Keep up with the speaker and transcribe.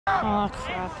Oh,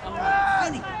 crap.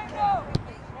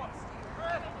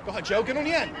 Go ahead, Joe. Get on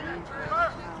the end.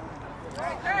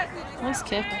 Nice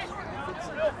kick. Move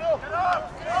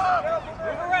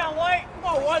around, White.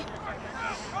 Come on, White.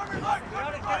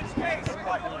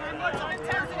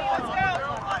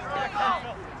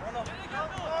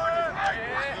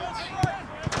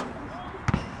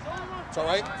 It's all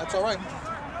right. That's all right.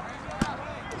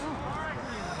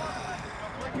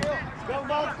 Go,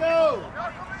 Mark, go.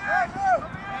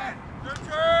 Good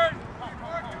turn.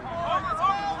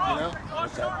 You know?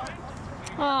 What's that?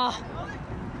 Ah.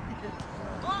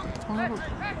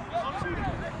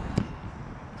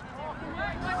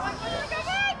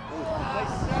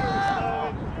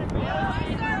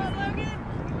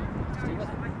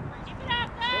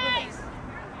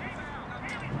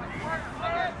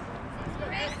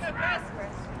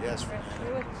 Yes.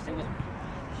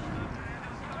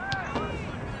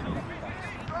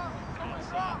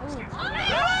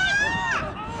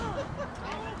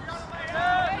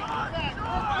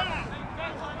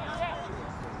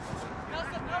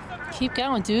 Keep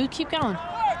going, dude. Keep going.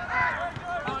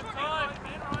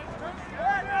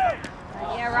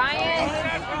 Yeah, Ryan.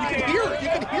 You can hear it. You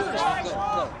can hear it.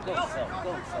 Go.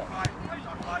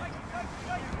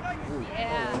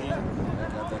 Yeah.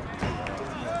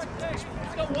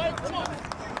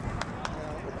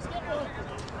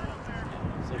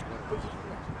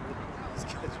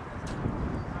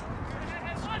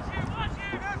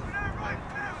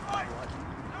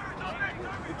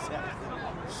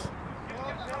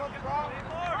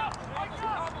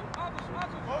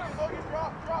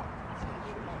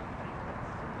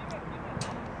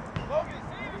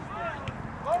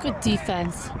 Good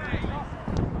defense.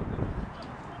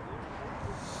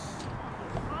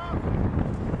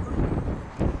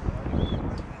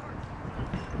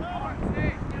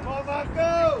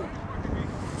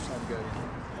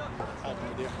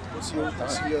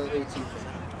 What's the OT?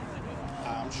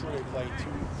 I'm sure they play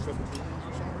 2:15 or something.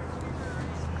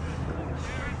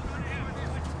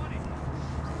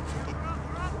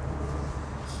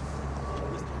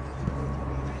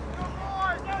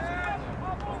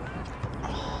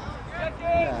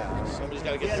 Somebody's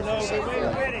got to get there for a second.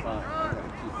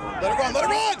 Let it run, let it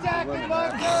run!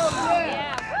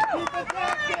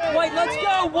 White, let's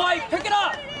go, White! Pick it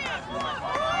up!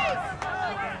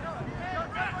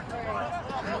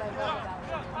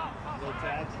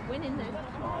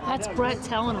 That's Brett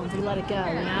telling him to let it go,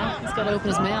 you know? He's got to open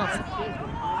his mouth.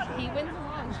 He wins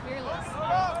along, fearless.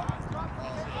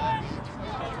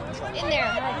 In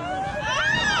there.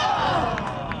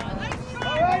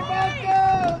 All right,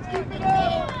 Marco, keep it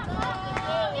up.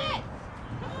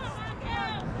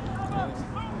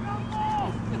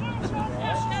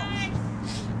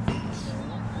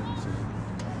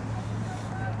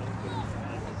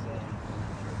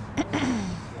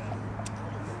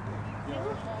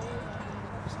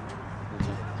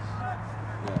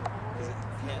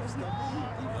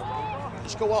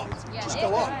 Just go up. Just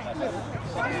go up.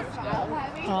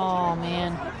 Oh,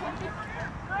 man.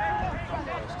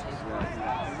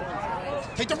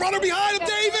 Take the runner behind him,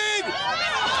 David!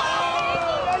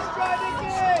 Nice try,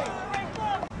 Nicky.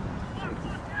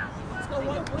 Let's go,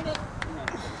 White, win it!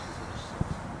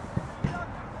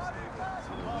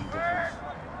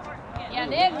 Yeah,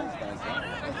 Nick.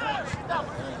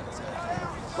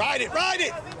 Ride it, ride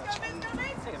it!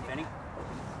 Take him, Vinny.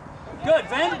 Good,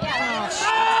 Vin! Oh,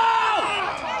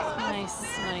 nice.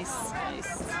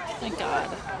 Thank God.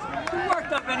 Good work,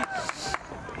 though, Vinny. Let's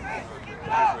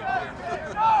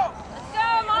go,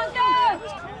 Mongo!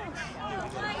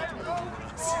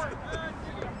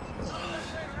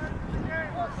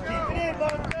 Keep it in,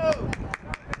 Marco.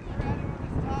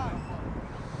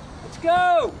 Let's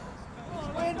go!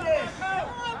 Win this.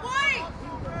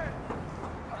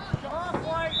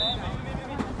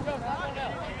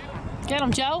 Get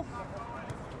him, Joe.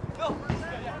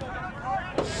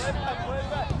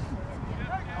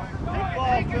 Big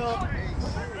ball, Phil.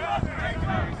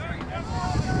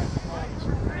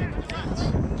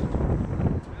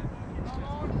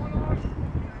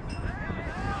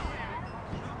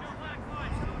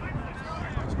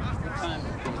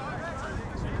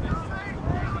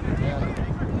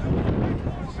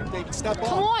 David, step up.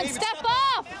 Come on, David, step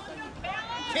up.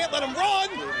 Can't let him run.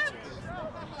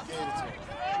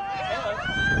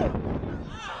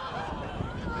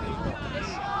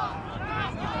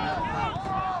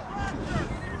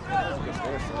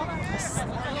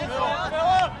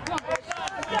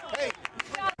 Hey.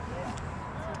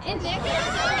 In, Nick.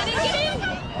 Get in.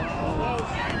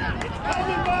 Come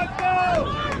on, Marco.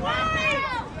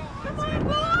 Come on,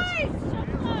 boys.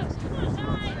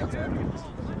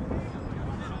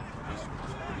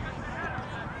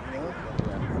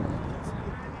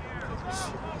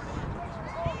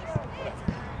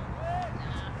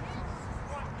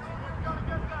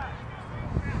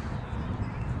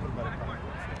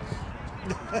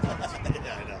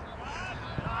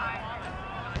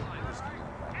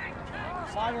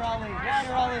 Wider, Ollie.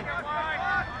 Wider, Ollie.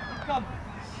 Come.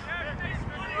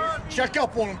 Check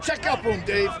up on him. Check up on him,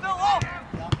 Dave.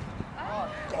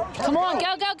 Come on,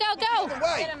 go, go, go, go! Get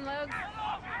away. Get him, Luke.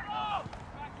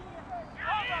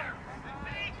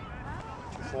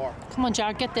 Too far. Come on,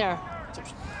 Jared, get there.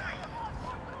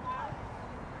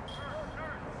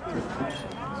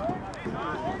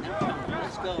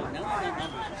 Let's go. Now we got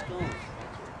numbers. Let's go.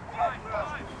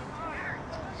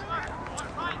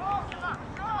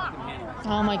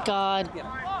 Oh my God. Get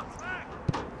him.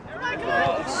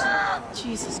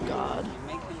 Jesus God.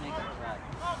 Make him make it right.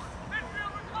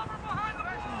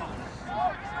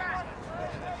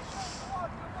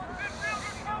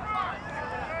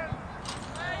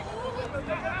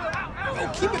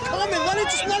 Oh, keep it coming. Let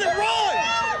it run.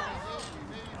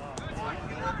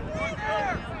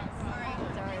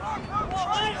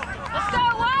 Let's go,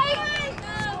 White!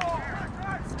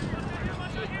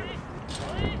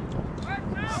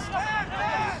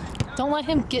 Don't let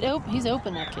him get open. He's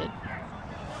open, that kid.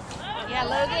 Yeah,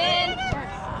 Logan.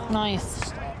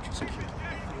 Nice.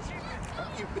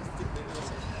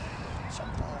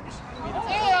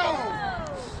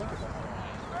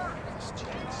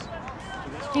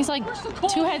 He's like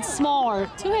 2 heads smaller.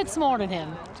 2 heads smaller than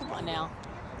him. Come on now.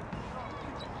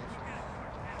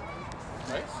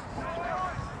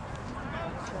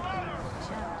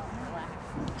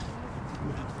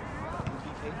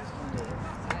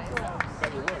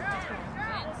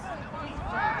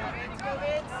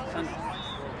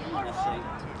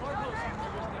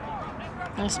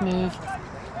 Nice move.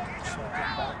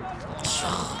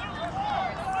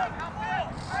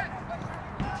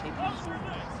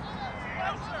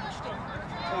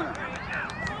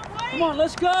 Come on,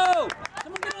 let's go!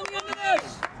 Someone get on the end of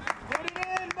this! Put it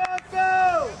in,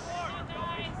 Marco!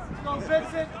 Let's go,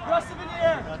 Vincent. Thrust him in the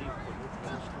air.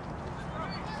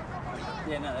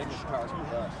 Yeah, no, they're just cars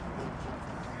with us.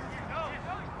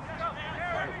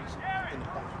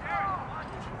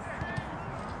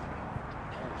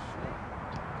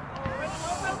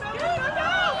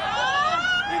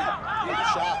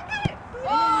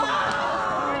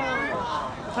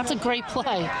 That's a great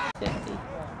play. 50.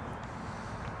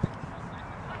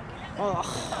 Oh.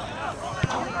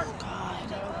 God.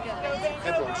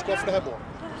 Headball. Just go for the headball.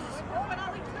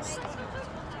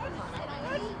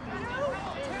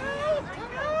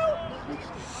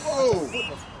 Whoa!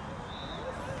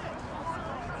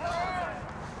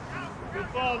 Good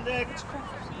ball, Nick.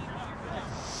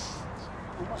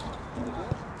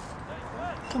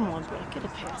 Come on, bro. Get a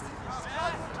pass.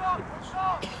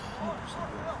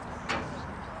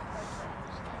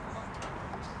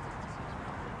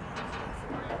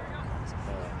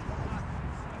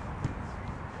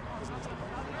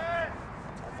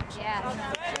 Yeah.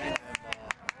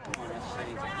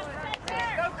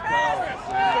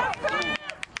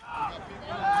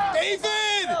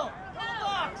 David!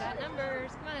 Got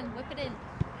numbers. Come on, whip it in.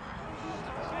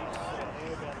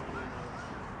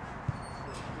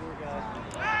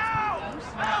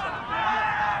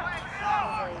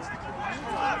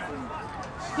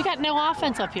 We got no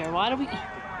offense up here. Why do we?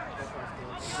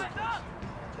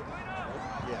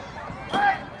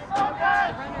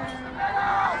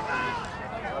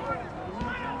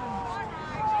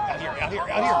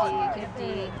 Out here.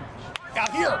 50.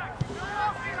 Out here.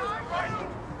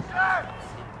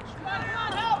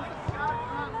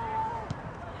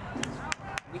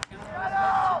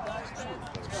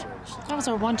 That was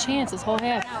our one chance this whole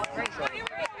half.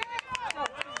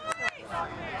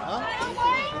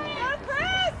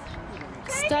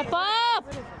 Step up!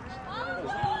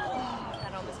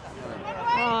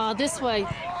 Oh, this way.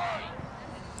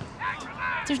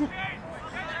 There's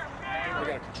We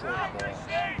gotta control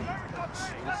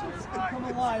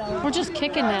the ball. we're just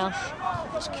kicking now.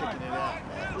 Just kicking it out,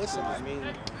 man. Listen, I mean,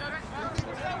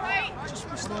 just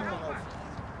be standing on.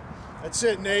 That's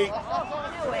it, Nate. No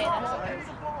way, that's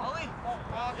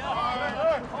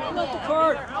Not the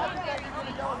card!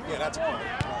 Yeah, that's a card.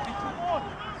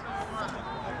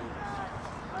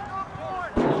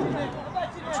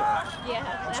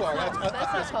 Yeah. I'm sorry.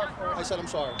 That's not called for. I said I'm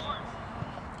sorry.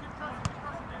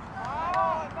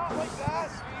 Not like that.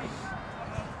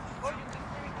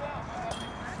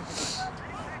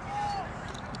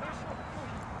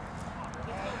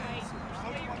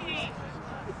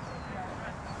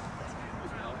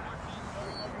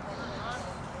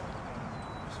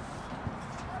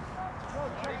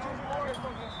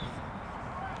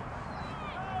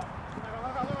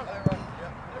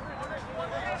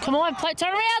 Come on, play.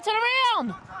 Turn around, turn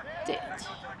around. Damn it.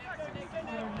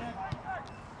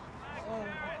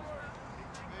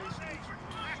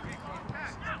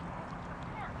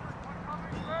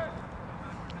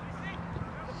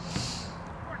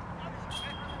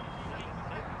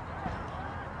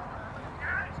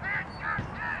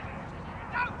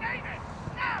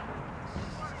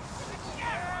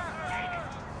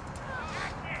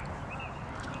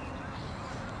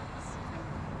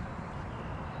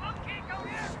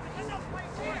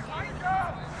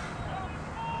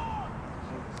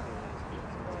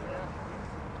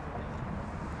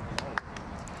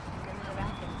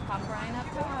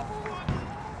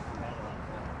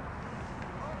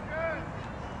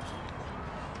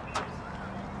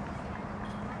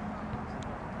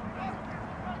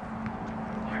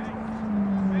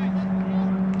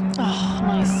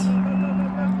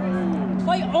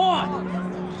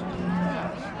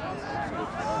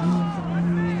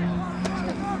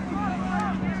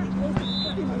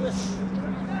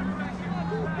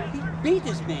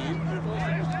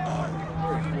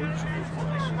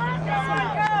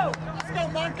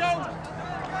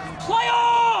 Play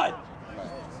on!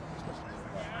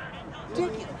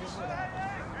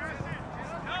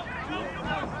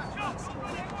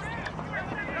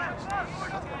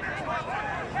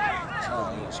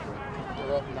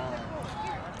 They're up 9.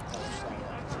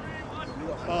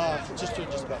 Just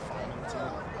about 5 minutes in.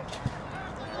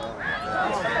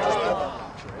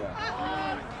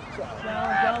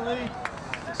 Down, Lee.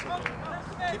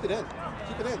 Keep it in.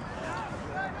 Keep it in.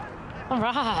 All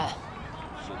right.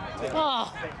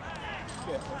 Oh.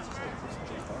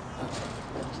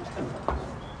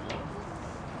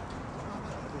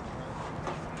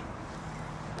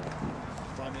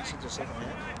 5 minutes into the second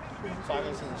half. 5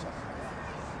 minutes into the second half.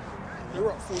 They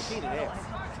were up 14 and a half.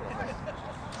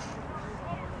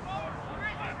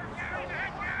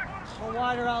 A little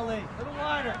wider, Ali. A little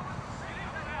wider.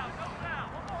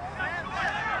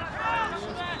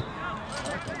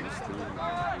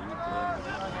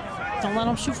 Don't let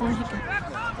him shoot from here.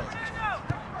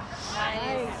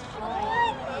 Nice.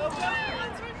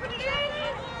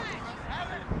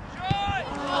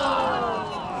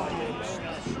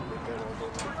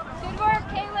 Good work,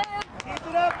 Caleb. Keep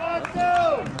it up,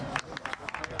 Otto.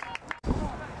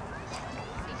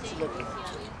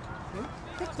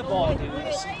 Kick the ball, dude.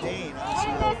 I see Dane. I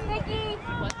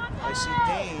see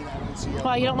Dane. I don't see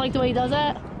Why, you don't like the way he does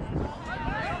that?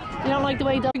 You don't like the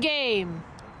way he does the game?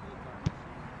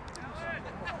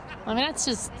 I mean, that's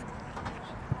just...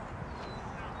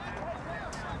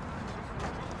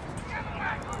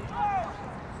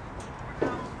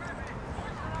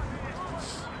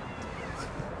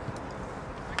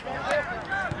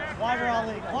 Wider,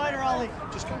 Ali. Wider, Ali.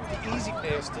 Just the easy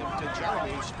pass to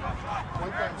Jeremy. Who's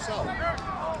went by himself.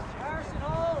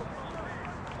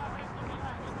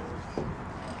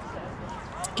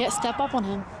 Step up on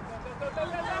him.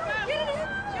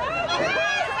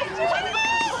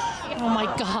 Oh my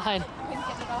God.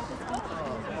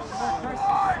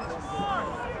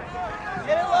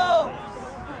 Get it low.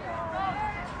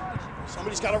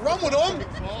 Somebody's got to run with him.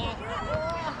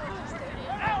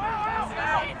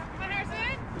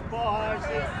 Good ball,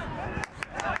 Harrison.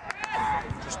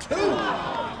 Just 2.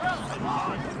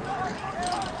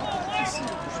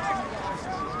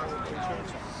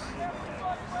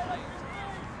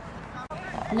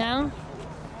 Now?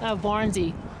 Oh,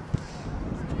 Barnesy.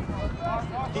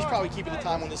 He's probably keeping the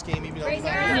time on this game, even though he's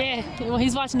not. Yeah, well,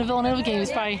 he's watching the Villanova game.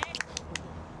 He's probably...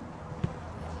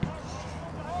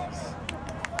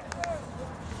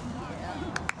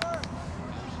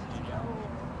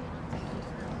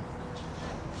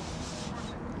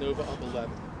 Nova up 11.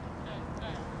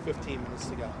 15 minutes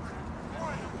to go.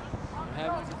 What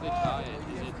happens if they tie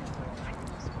it? Is it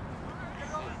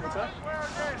What's that?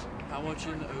 how much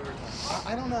in the overtime?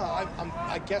 I don't know.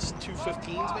 I guess 2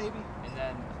 15s maybe. And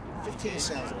then 15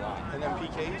 sounds a lot. And then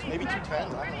PKs, maybe 2 10s. I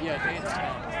don't know. yeah, I think it's 10.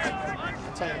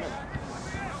 I'll tell you in a minute.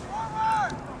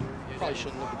 Probably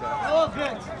shouldn't look at that. Show up,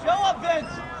 Vince. Show up,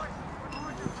 Vince.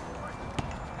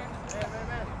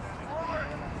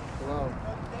 Hello.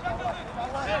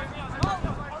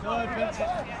 Good,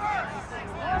 Vincent.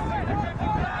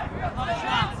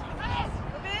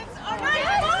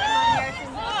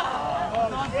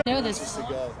 Know this. Just to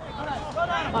go.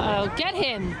 Uh-oh, get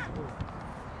him.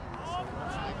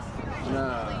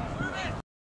 No.